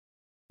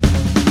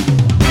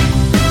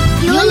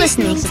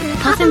listening to the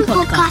Puffin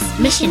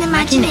Podcast Mission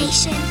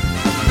Imagination.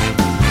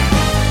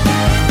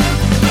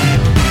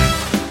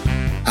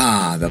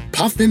 The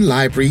Puffin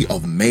Library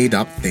of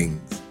Made-Up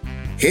Things.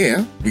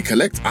 Here, we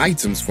collect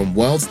items from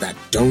worlds that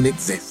don't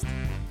exist.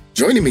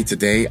 Joining me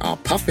today are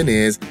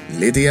Puffineers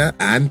Lydia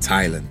and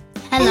Tylen.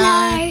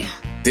 Hello.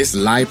 This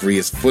library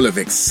is full of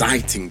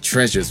exciting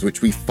treasures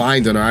which we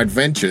find on our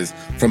adventures,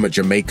 from a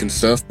Jamaican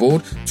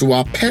surfboard to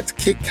our pet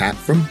Kit Kat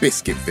from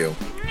Biscuitville.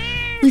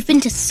 We've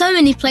been to so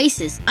many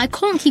places, I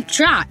can't keep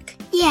track.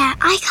 Yeah,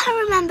 I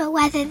can't remember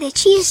whether the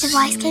cheese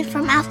device came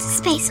from outer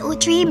space or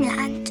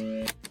dreamland.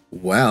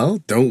 Well,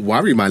 don't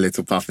worry, my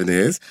little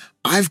Puffineers.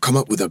 I've come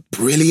up with a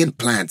brilliant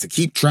plan to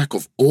keep track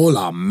of all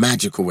our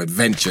magical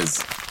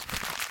adventures.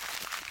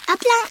 A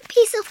blank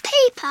piece of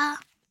paper.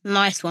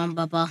 Nice one,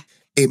 Bubba.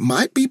 It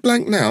might be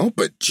blank now,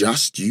 but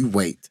just you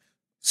wait.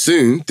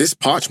 Soon, this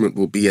parchment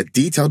will be a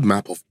detailed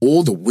map of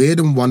all the weird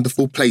and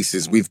wonderful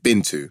places we've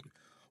been to.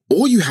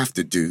 All you have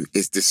to do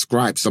is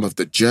describe some of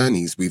the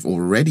journeys we've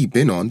already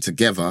been on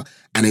together,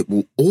 and it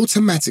will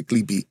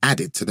automatically be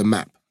added to the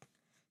map.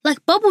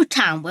 Like Bubble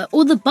Town, where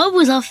all the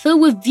bubbles are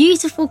filled with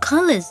beautiful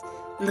colours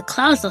and the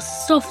clouds are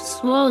soft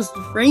swirls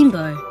of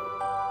rainbow.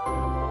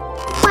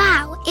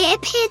 Wow, it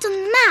appeared on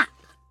the map.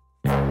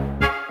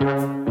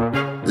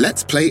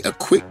 Let's play a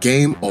quick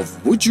game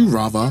of Would You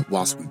Rather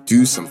whilst we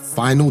do some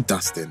final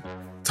dusting.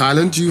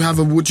 Tylen, do you have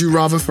a Would You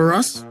Rather for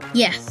us?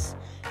 Yes.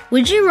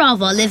 Would you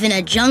rather live in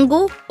a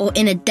jungle or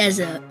in a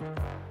desert?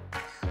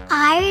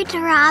 I'd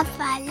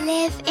rather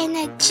live in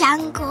a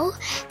jungle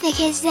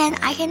because then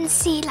I can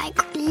see like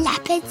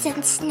leopards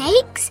and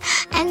snakes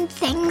and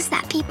things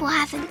that people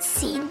haven't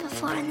seen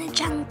before in the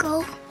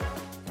jungle.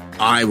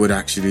 I would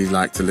actually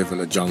like to live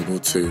in a jungle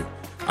too.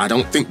 I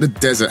don't think the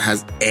desert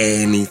has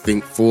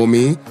anything for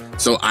me,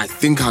 so I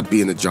think I'd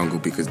be in the jungle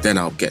because then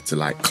I'll get to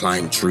like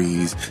climb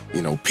trees,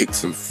 pick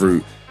some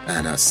fruit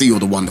and see all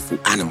the wonderful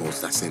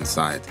animals that's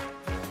inside.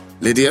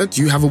 Lydia, do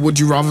you have a Would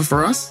You Rather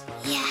for us?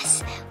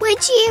 Yes.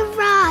 Would you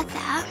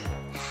rather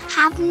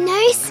have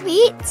no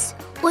sweets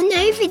or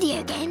no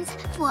video games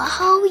for a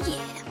whole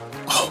year?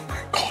 Oh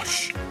my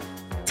gosh.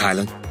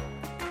 Tylen?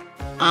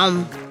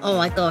 Oh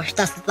my gosh,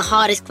 that's the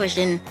hardest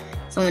question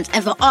someone's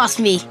ever asked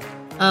me.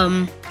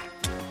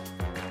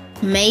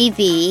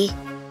 Maybe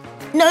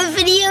no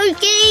video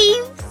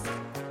games.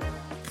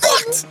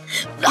 What?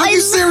 Are you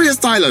serious,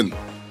 Tylen?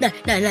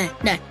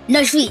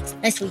 No sweets,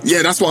 no sweets.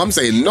 Yeah, that's what I'm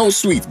saying, no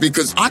sweets,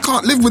 because I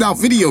can't live without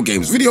video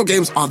games. Video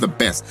games are the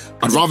best.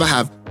 I'd rather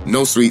have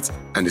no sweets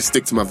and just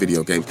stick to my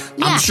video games.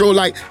 Yeah. I'm sure,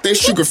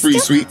 there's sugar-free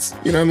sweets,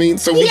 you know what I mean?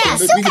 So we can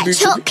do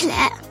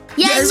chocolate.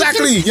 Yeah,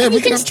 exactly.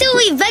 You can still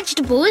eat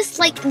vegetables.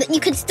 You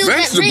can still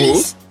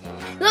vegetables?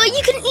 Well,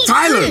 you can eat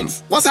Tylen,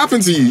 fruits. What's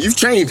happened to you? You've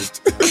changed.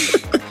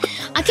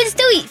 I can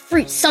still eat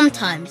fruits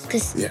sometimes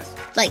because, you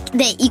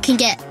can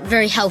get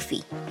very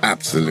healthy.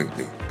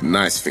 Absolutely.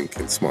 Nice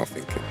thinking, smart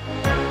thinking.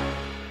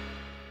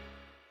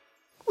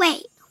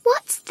 Wait,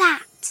 what's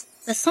that?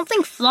 There's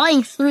something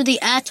flying through the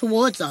air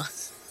towards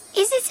us.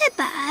 Is it a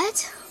bird?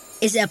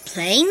 Is it a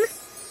plane?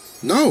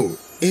 No,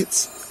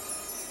 it's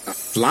a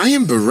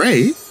flying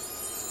beret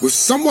with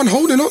someone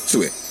holding on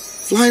to it,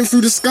 flying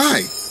through the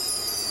sky.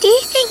 Do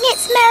you think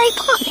it's Mary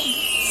Poppins?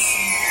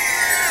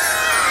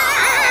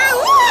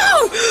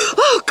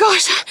 Oh,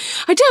 gosh,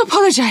 I do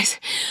apologise.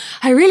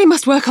 I really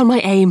must work on my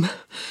aim.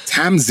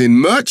 Tamsin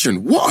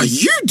Merchant, what are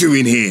you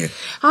doing here?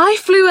 I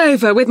flew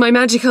over with my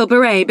magical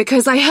beret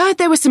because I heard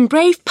there were some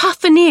brave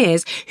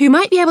Puffineers who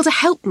might be able to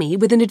help me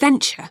with an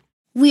adventure.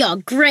 We are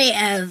great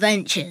at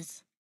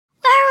adventures.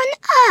 Where on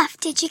earth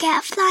did you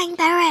get a flying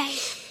beret?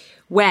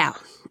 Well,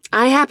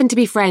 I happen to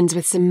be friends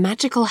with some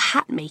magical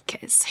hat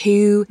makers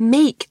who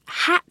make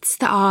hats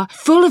that are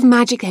full of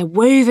magic. They're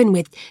woven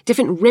with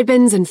different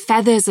ribbons and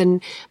feathers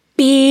and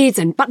beads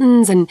and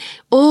buttons and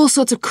all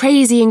sorts of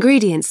crazy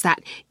ingredients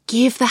that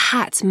give the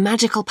hats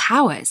magical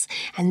powers.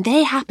 And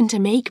they happen to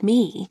make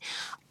me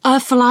a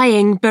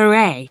flying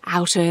beret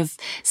out of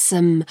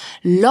some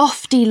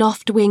lofty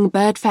loft-wing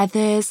bird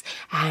feathers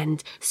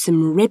and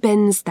some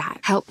ribbons that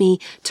help me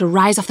to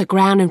rise off the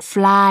ground and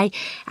fly.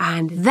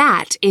 And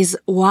that is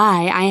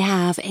why I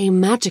have a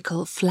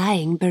magical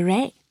flying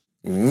beret.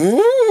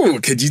 Ooh,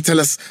 could you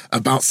tell us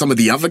about some of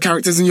the other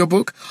characters in your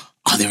book?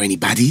 Are there any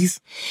baddies?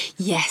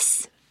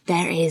 Yes,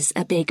 there is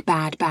a big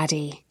bad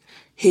baddie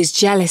who's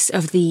jealous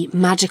of the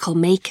magical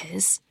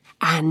makers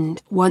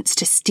and wants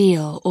to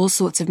steal all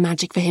sorts of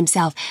magic for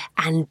himself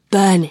and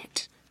burn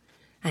it.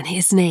 And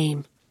his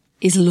name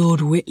is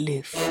Lord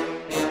Whitloof.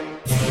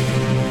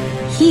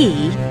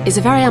 He is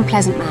a very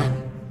unpleasant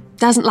man,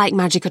 doesn't like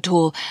magic at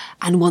all,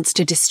 and wants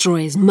to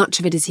destroy as much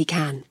of it as he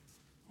can,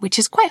 which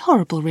is quite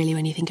horrible, really,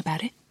 when you think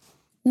about it.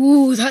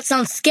 Ooh, that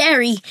sounds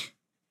scary.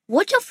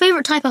 What's your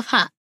favourite type of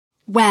hat?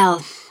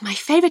 Well, my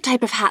favourite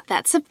type of hat,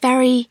 that's a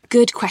very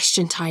good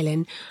question,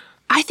 Tylen.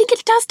 I think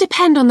it does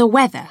depend on the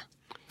weather.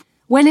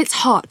 When it's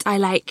hot, I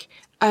like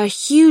a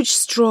huge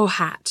straw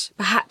hat,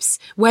 perhaps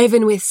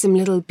woven with some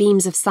little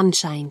beams of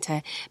sunshine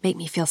to make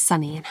me feel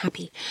sunny and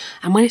happy.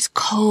 And when it's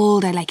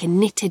cold, I like a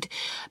knitted,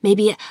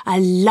 maybe a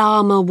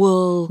llama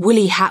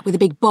woolly hat with a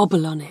big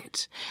bobble on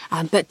it.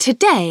 But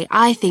today,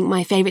 I think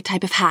my favourite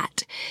type of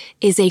hat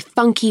is a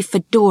funky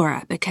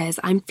fedora because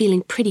I'm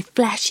feeling pretty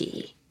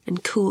flashy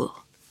and cool.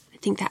 I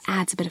think that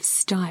adds a bit of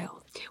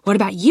style. What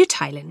about you,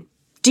 Tylin?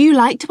 Do you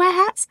like to wear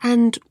hats?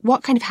 And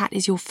what kind of hat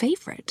is your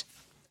favourite?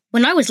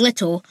 When I was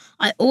little,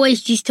 I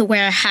always used to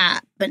wear a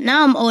hat, but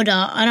now I'm older,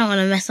 I don't want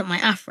to mess up my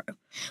afro.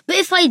 But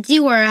if I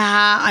do wear a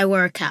hat, I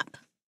wear a cap.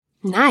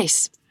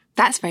 Nice.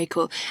 That's very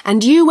cool. And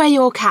do you wear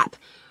your cap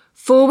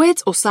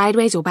forwards or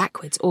sideways or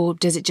backwards, or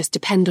does it just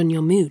depend on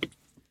your mood?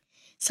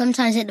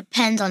 Sometimes it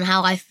depends on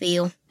how I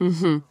feel.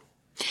 Mm-hmm.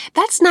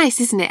 That's nice,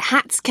 isn't it?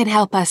 Hats can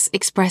help us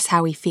express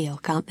how we feel,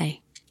 can't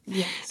they?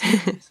 Yes.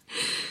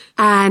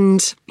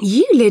 And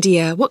you,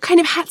 Lydia, what kind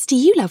of hats do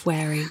you love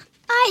wearing?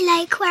 I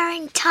like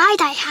wearing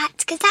tie-dye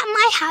hats because at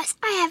my house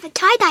I have a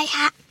tie-dye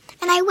hat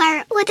and I wear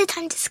it all the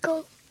time to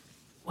school.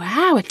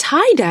 Wow, a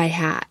tie-dye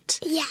hat.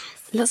 Yes.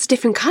 Lots of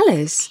different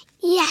colours.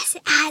 Yes,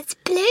 it has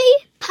blue,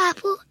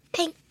 purple,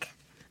 pink.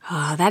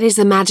 Ah, that is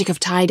the magic of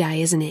tie-dye,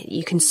 isn't it?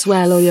 You can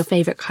swirl all your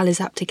favourite colours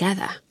up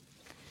together.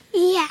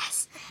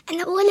 Yes,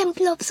 and it all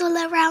blobs all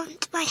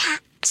around my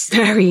hat.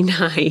 Very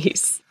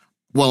nice.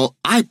 Well,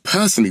 I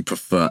personally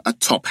prefer a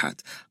top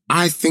hat.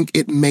 I think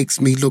it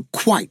makes me look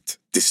quite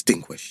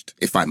distinguished,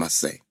 if I must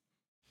say.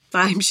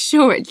 I'm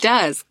sure it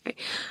does.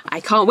 I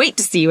can't wait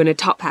to see you in a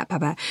top hat,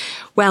 Papa.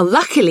 Well,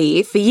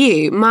 luckily for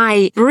you,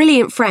 my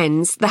brilliant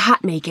friends, the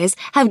hat makers,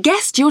 have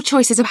guessed your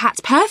choices of hats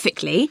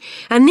perfectly,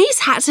 and these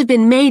hats have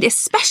been made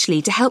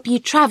especially to help you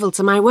travel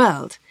to my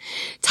world.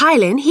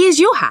 Tylin, here's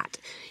your hat.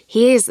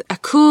 Here's a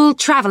cool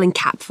travelling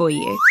cap for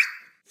you.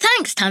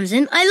 Thanks,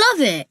 Tamsin. I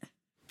love it.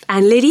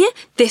 And Lydia,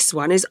 this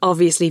one is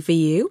obviously for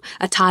you,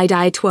 a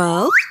tie-dye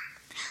twirl.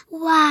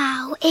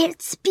 Wow,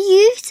 it's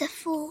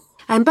beautiful.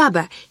 And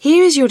Baba,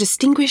 here is your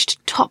distinguished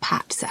top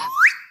hat, sir.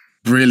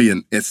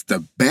 Brilliant. It's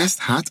the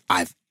best hat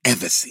I've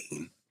ever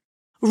seen.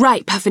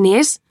 Right,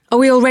 Puffineers, are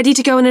we all ready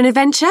to go on an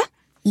adventure?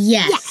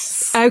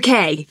 Yes.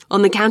 Okay,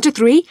 on the count of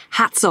 3,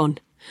 hats on.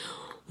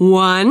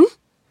 1,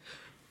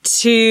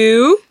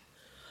 2,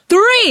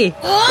 3!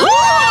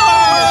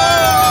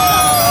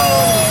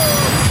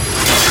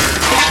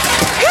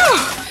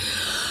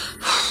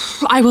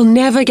 I will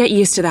never get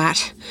used to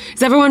that.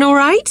 Is everyone all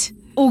right?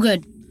 All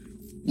good.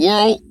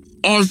 Well,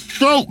 I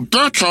felt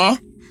better.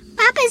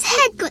 Papa's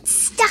head got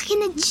stuck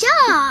in a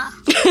jar.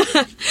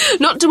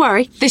 Not to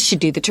worry, this should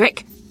do the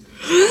trick.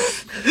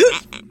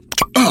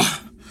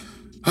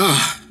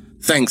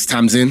 Thanks,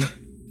 Tamsin.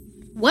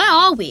 Where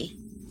are we?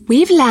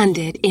 We've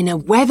landed in a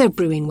weather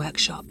brewing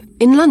workshop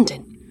in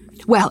London.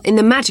 Well, in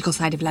the magical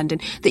side of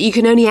London that you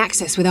can only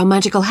access with our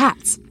magical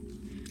hats.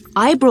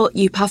 I brought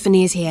you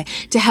Puffineers here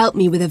to help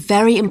me with a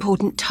very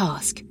important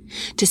task.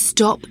 To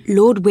stop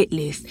Lord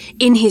Whitloof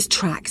in his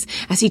tracks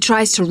as he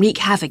tries to wreak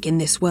havoc in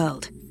this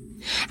world.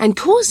 And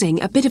causing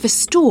a bit of a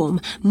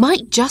storm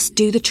might just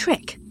do the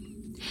trick.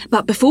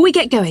 But before we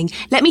get going,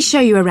 let me show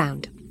you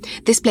around.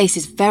 This place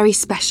is very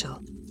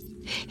special.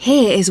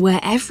 Here is where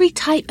every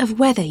type of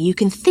weather you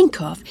can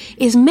think of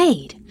is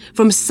made,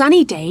 from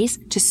sunny days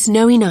to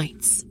snowy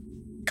nights.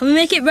 Can we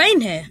make it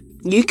rain here?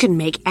 You can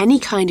make any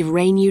kind of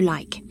rain you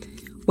like,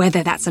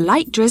 whether that's a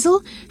light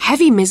drizzle,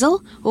 heavy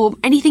mizzle, or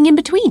anything in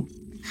between.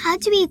 How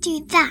do we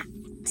do that?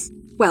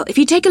 Well, if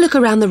you take a look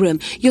around the room,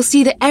 you'll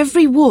see that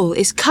every wall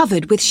is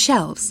covered with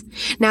shelves.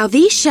 Now,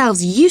 these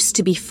shelves used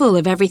to be full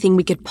of everything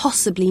we could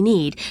possibly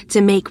need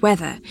to make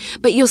weather,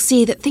 but you'll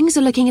see that things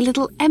are looking a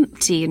little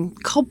empty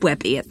and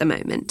cobwebby at the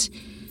moment.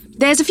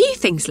 There's a few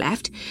things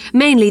left,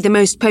 mainly the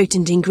most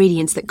potent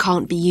ingredients that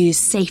can't be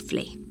used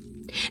safely.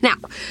 Now,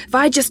 if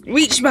I just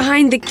reach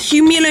behind the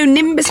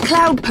cumulonimbus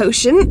cloud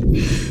potion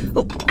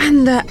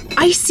and the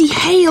icy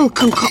hail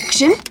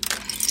concoction...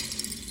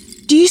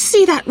 Do you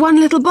see that one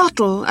little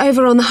bottle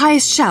over on the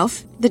highest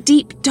shelf? The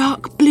deep,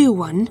 dark blue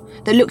one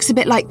that looks a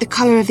bit like the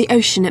colour of the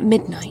ocean at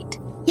midnight?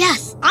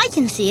 Yes, I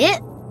can see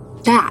it.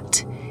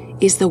 That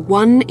is the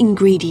one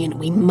ingredient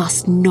we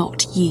must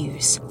not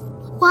use.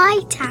 Why,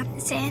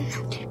 Tamsin?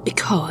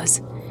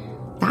 Because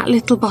that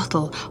little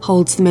bottle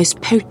holds the most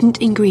potent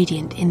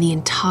ingredient in the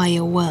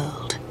entire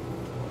world.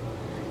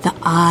 The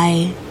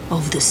Eye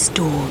of the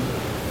Storm.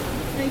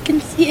 I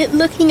can see it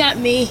looking at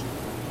me.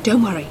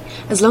 Don't worry.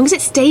 As long as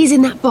it stays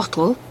in that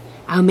bottle,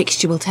 our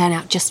mixture will turn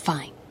out just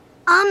fine.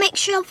 Our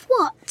mixture of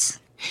what?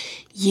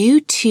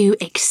 You two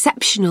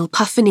exceptional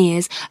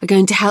Puffineers are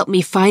going to help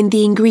me find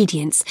the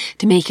ingredients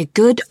to make a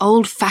good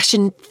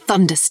old-fashioned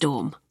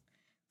thunderstorm.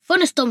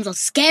 Thunderstorms are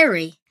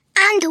scary.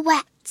 And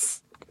wet.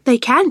 They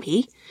can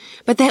be,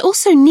 but they're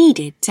also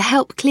needed to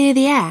help clear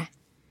the air.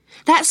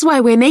 That's why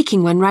we're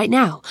making one right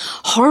now.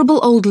 Horrible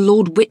old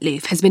Lord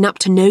Whitloof has been up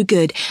to no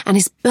good and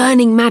is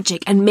burning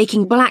magic and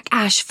making black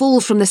ash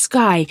fall from the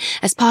sky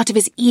as part of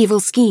his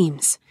evil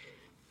schemes.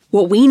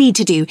 What we need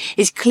to do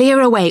is clear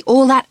away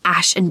all that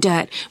ash and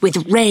dirt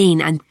with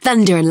rain and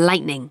thunder and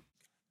lightning.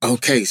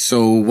 Okay,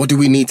 so what do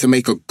we need to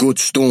make a good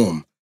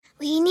storm?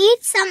 We need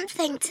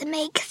something to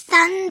make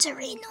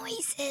thundery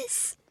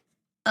noises.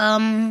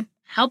 How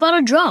about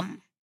a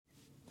drum?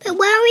 But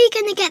where are we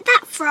going to get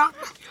that from?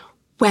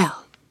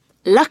 Well,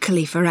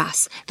 luckily for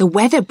us, the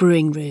Weather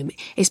Brewing Room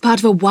is part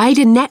of a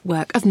wider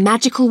network of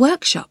magical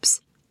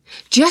workshops.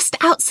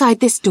 Just outside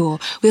this door,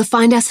 we'll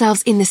find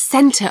ourselves in the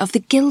centre of the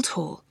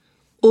Guildhall.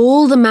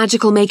 All the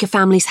magical maker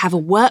families have a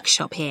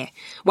workshop here.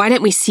 Why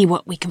don't we see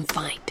what we can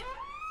find?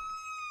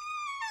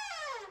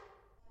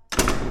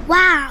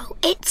 Wow,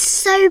 it's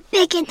so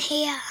big in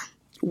here.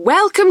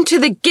 Welcome to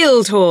the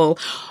Guildhall.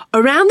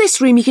 Around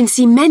this room you can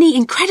see many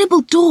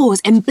incredible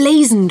doors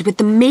emblazoned with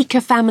the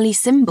maker family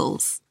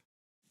symbols.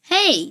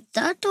 Hey,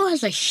 that door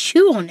has a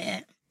shoe on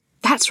it.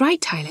 That's right,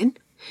 Tylen.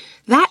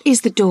 That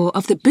is the door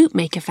of the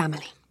Bootmaker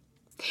family.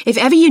 If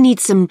ever you need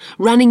some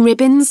running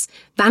ribbons,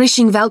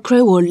 vanishing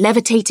Velcro or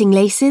levitating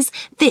laces,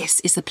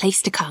 this is the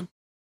place to come.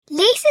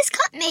 Laces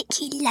can't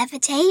make you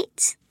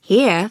levitate.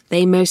 Here,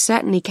 they most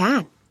certainly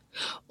can.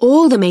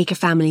 All the maker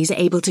families are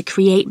able to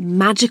create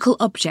magical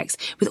objects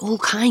with all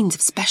kinds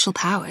of special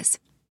powers.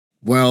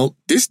 Well,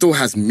 this door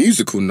has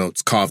musical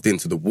notes carved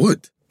into the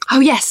wood. Oh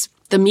yes,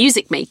 the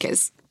music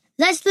makers.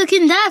 Let's look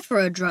in there for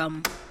a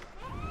drum.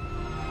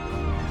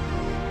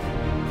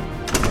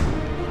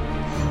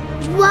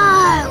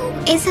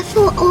 Whoa, it's a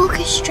full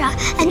orchestra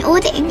and all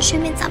the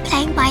instruments are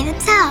playing by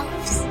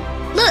themselves.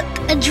 Look,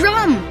 a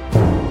drum.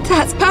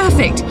 That's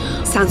perfect.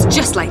 Sounds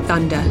just like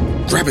thunder.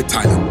 Grab it,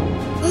 Tylen.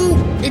 Ooh,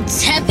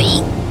 it's heavy.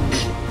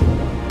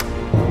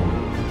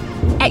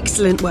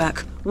 Excellent work.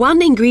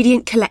 One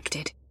ingredient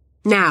collected.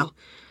 Now,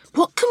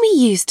 what can we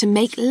use to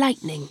make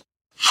lightning?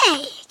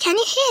 Hey, can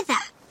you hear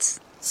that?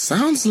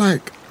 Sounds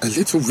like a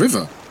little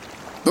river,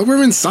 but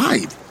we're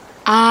inside.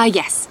 Ah,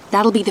 yes,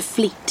 that'll be the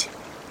Fleet.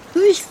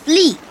 Who's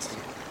Fleet?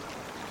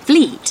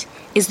 Fleet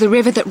is the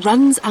river that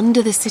runs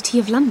under the City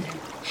of London.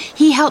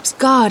 He helps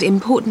guard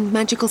important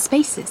magical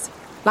spaces,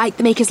 like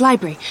the Maker's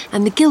Library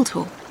and the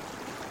Guildhall.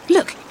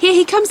 Look, here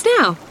he comes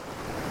now.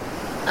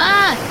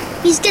 Ah,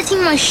 he's getting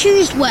my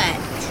shoes wet.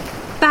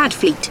 Bad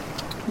Fleet.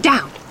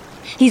 Down.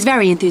 He's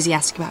very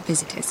enthusiastic about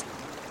visitors.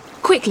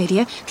 Quick,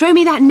 Lydia, throw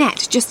me that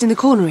net just in the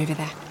corner over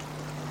there.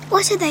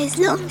 What are those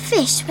little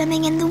fish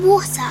swimming in the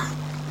water?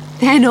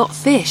 They're not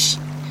fish.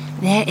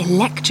 They're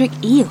electric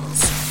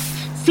eels.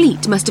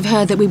 Fleet must have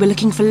heard that we were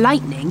looking for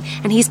lightning,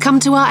 and he's come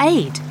to our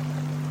aid.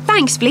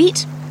 Thanks,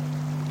 Fleet.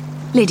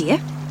 Lydia,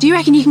 do you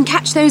reckon you can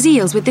catch those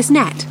eels with this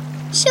net?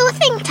 Sure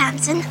thing,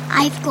 Tamsin.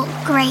 I've got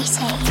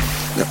great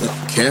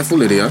aim. Careful,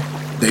 Lydia.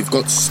 They've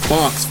got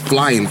sparks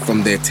flying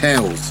from their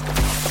tails.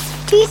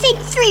 Do you think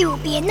 3 will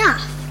be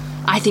enough?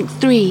 I think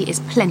 3 is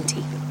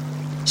plenty.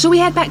 Shall we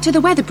head back to the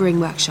Weather Brewing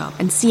Workshop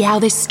and see how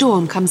this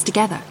storm comes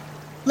together?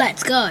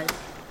 Let's go.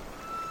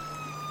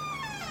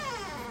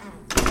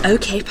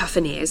 OK,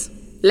 Pufferneers.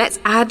 Let's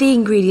add the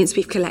ingredients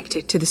we've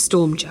collected to the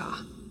storm jar.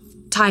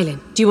 Tylen,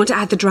 do you want to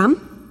add the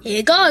drum?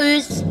 Here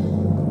goes.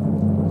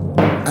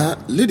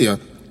 Lydia,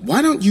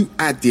 why don't you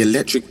add the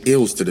electric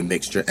eels to the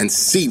mixture and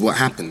see what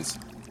happens?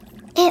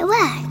 It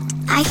worked.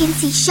 I can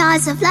see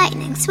shards of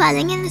lightning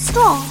swirling in the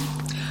storm.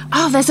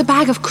 Oh, there's a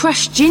bag of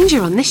crushed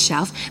ginger on this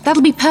shelf.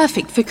 That'll be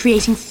perfect for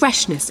creating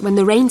freshness when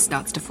the rain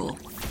starts to fall.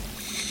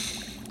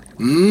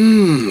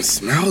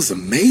 Smells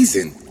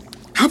amazing.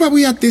 How about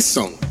we add this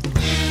song?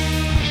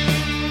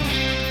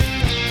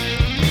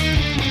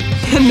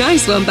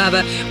 Nice one,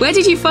 Baba. Where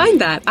did you find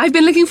that? I've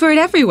been looking for it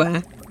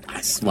everywhere.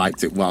 I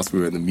swiped it whilst we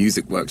were in the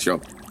music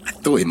workshop. I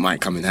thought it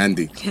might come in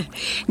handy.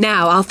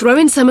 Now, I'll throw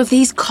in some of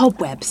these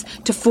cobwebs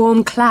to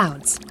form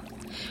clouds.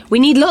 We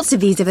need lots of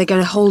these if they're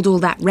going to hold all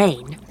that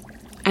rain.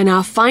 And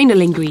our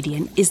final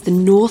ingredient is the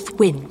North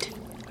Wind.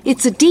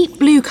 It's a deep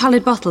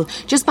blue-coloured bottle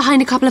just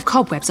behind a couple of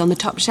cobwebs on the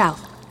top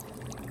shelf.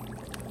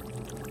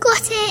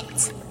 Got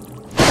it.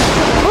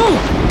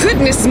 Oh,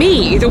 goodness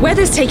me! The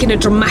weather's taken a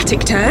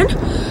dramatic turn.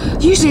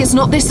 Usually it's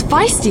not this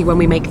feisty when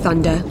we make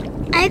thunder.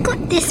 I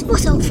got this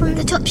bottle from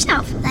the top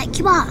shelf, like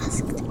you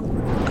asked.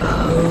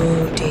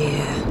 Oh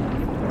dear.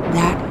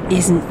 That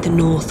isn't the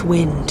North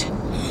Wind.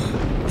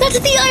 That's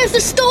the eye of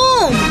the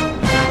storm!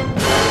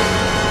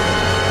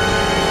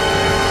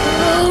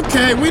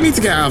 Okay, we need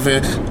to get out of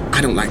here.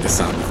 I don't like the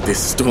sound of this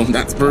storm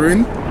that's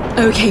brewing.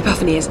 Okay,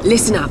 Pufferneers,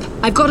 listen up.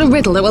 I've got a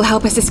riddle that will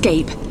help us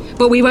escape.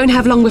 But we won't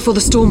have long before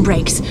the storm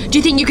breaks. Do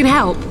you think you can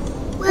help?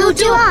 We'll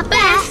do our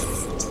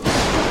best.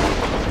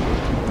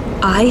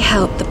 I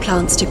help the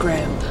plants to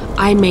grow.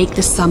 I make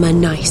the summer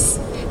nice.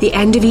 The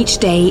end of each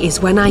day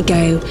is when I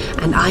go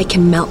and I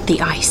can melt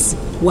the ice.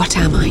 What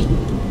am I?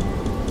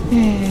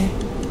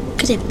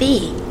 Could it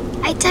be?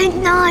 I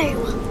don't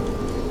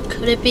know.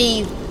 Could it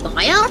be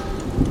fire?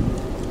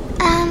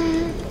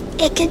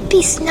 It could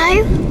be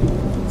snow.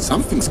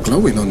 Something's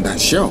glowing on that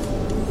shelf.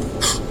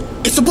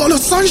 It's a bottle of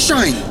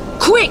sunshine!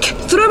 Quick!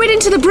 Throw it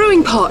into the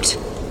brewing pot!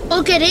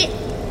 I'll get it.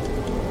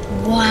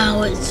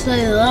 Wow, it's so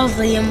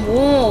lovely and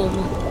warm.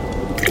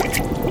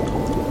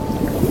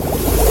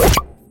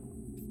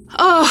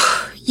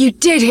 Oh, you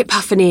did it,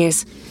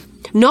 Pufferneers.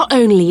 Not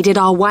only did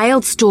our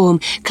wild storm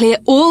clear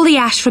all the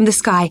ash from the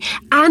sky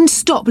and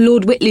stop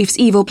Lord Whitloof's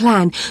evil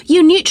plan,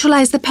 you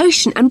neutralised the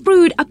potion and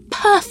brewed a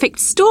perfect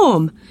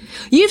storm.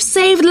 You've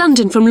saved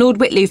London from Lord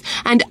Whitloof,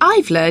 and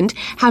I've learned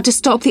how to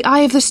stop the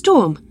eye of the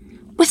storm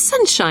with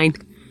sunshine.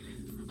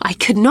 I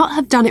could not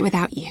have done it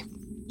without you.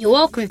 You're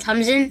welcome,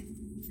 Tamsin.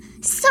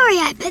 Sorry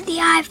I put the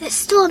eye of the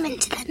storm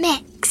into the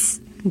mix.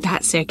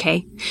 That's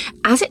okay.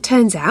 As it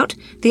turns out,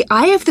 the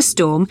eye of the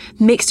storm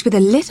mixed with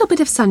a little bit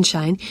of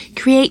sunshine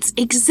creates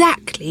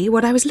exactly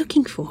what I was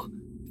looking for.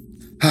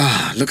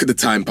 Look at the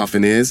time,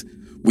 Puffineers.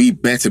 We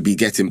better be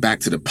getting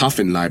back to the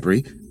Puffin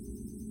Library.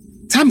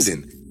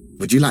 Tamsin,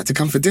 would you like to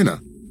come for dinner?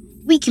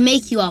 We can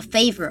make you our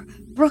favourite,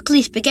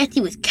 broccoli spaghetti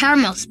with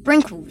caramel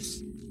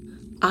sprinkles.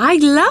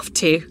 I'd love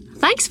to.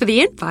 Thanks for the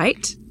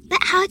invite.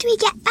 But how do we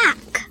get back?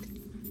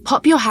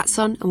 Pop your hats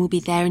on and we'll be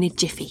there in a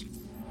jiffy.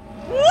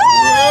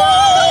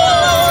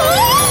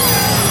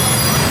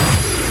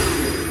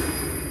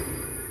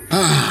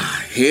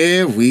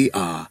 Here we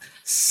are,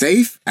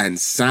 safe and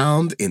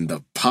sound in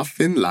the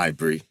Puffin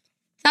Library.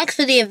 Thanks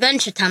for the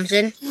adventure,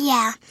 Tamsin.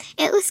 Yeah,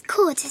 it was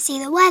cool to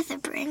see the weather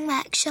brewing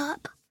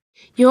workshop.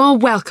 You're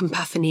welcome,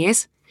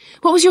 Puffineers.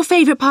 What was your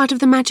favourite part of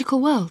the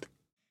magical world?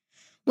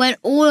 When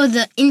all of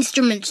the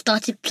instruments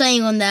started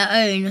playing on their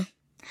own.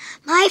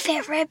 My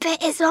favourite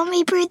bit is when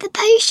we brewed the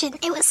potion.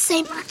 It was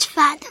so much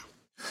fun.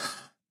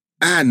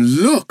 And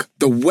look,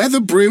 the weather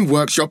brewing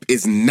workshop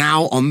is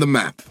now on the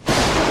map.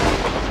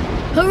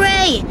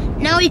 Hooray!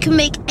 Now we can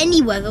make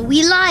any weather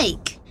we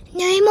like.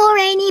 No more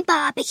rainy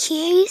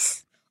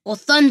barbecues. Or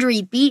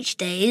thundery beach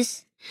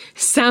days.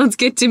 Sounds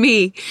good to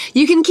me.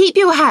 You can keep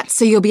your hats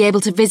so you'll be able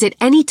to visit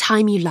any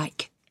time you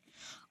like.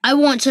 I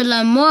want to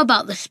learn more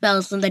about the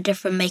spells and the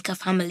different maker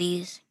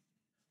families.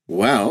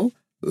 Well,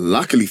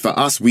 luckily for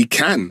us, we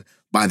can.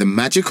 By the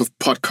magic of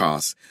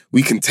podcasts,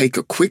 we can take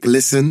a quick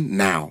listen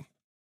now.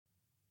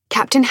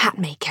 Captain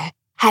Hatmaker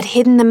had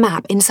hidden the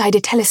map inside a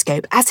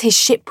telescope as his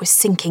ship was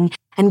sinking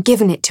and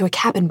given it to a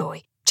cabin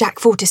boy, Jack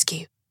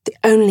Fortescue, the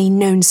only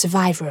known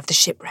survivor of the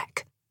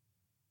shipwreck.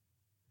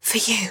 For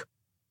you,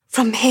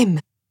 from him,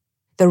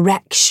 the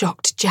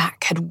wreck-shocked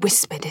Jack had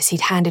whispered as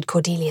he'd handed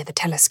Cordelia the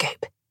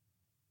telescope.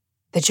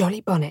 The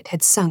Jolly Bonnet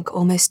had sunk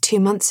almost 2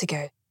 months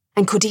ago,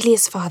 and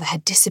Cordelia's father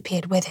had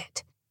disappeared with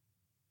it.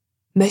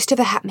 Most of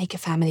the Hatmaker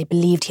family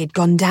believed he had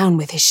gone down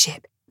with his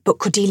ship, but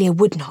Cordelia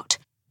would not,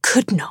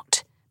 could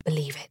not,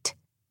 believe it.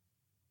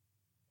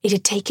 It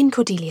had taken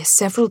Cordelia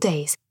several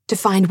days to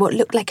find what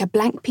looked like a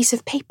blank piece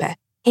of paper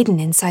hidden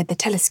inside the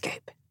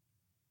telescope.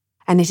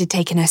 And it had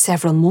taken her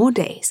several more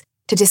days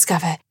to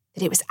discover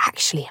that it was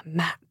actually a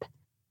map,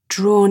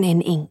 drawn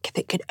in ink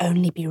that could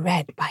only be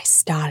read by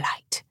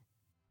starlight.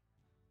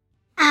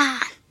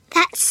 Ah,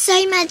 that's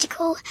so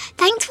magical.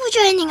 Thanks for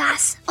joining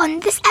us on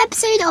this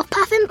episode of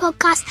Puffin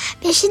Podcast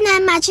Vision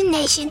and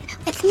Imagination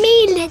with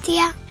me,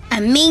 Lydia.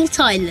 And me,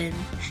 Tylen.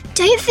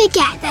 Don't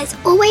forget there's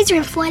always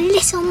room for a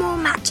little more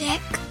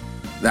magic.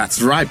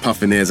 That's right,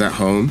 Puffineers at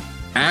home.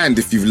 And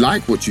if you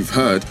like what you've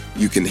heard,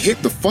 you can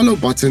hit the follow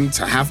button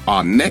to have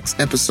our next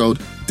episode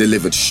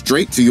delivered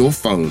straight to your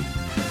phone.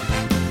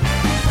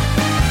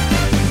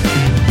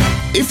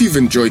 If you've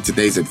enjoyed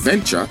today's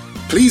adventure,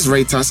 please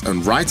rate us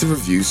and write a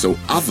review so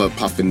other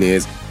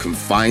Puffineers can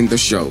find the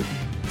show.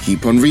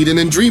 Keep on reading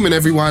and dreaming,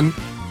 everyone.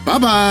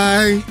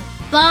 Bye-bye.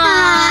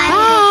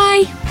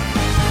 Bye. Bye!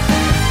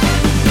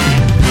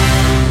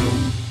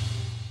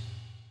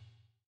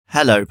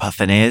 Hello,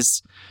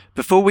 Puffineers.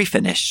 Before we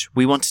finish,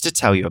 we wanted to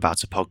tell you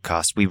about a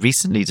podcast we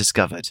recently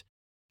discovered.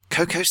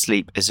 Coco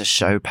Sleep is a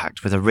show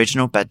packed with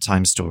original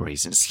bedtime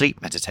stories and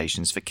sleep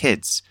meditations for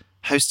kids,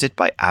 hosted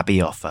by Abby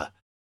Offer.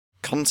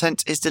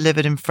 Content is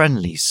delivered in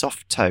friendly,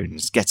 soft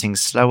tones, getting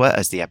slower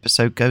as the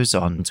episode goes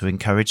on to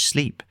encourage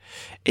sleep.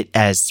 It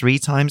airs 3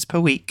 times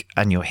per week,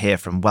 and you'll hear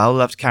from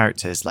well-loved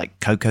characters like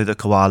Coco the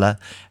Koala,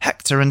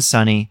 Hector and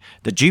Sunny,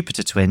 the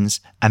Jupiter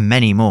Twins, and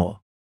many more.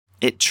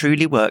 It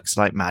truly works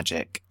like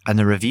magic, and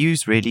the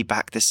reviews really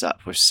back this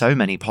up with so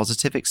many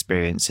positive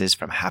experiences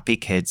from happy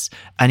kids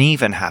and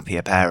even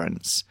happier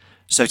parents.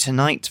 So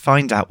tonight,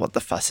 find out what the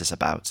fuss is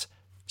about.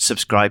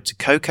 Subscribe to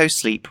Coco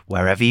Sleep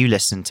wherever you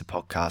listen to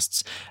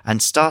podcasts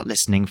and start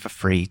listening for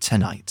free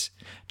tonight.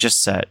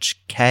 Just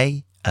search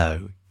KOKO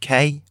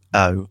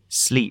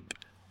Sleep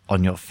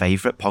on your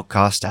favourite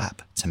podcast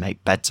app to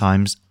make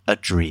bedtimes a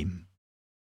dream.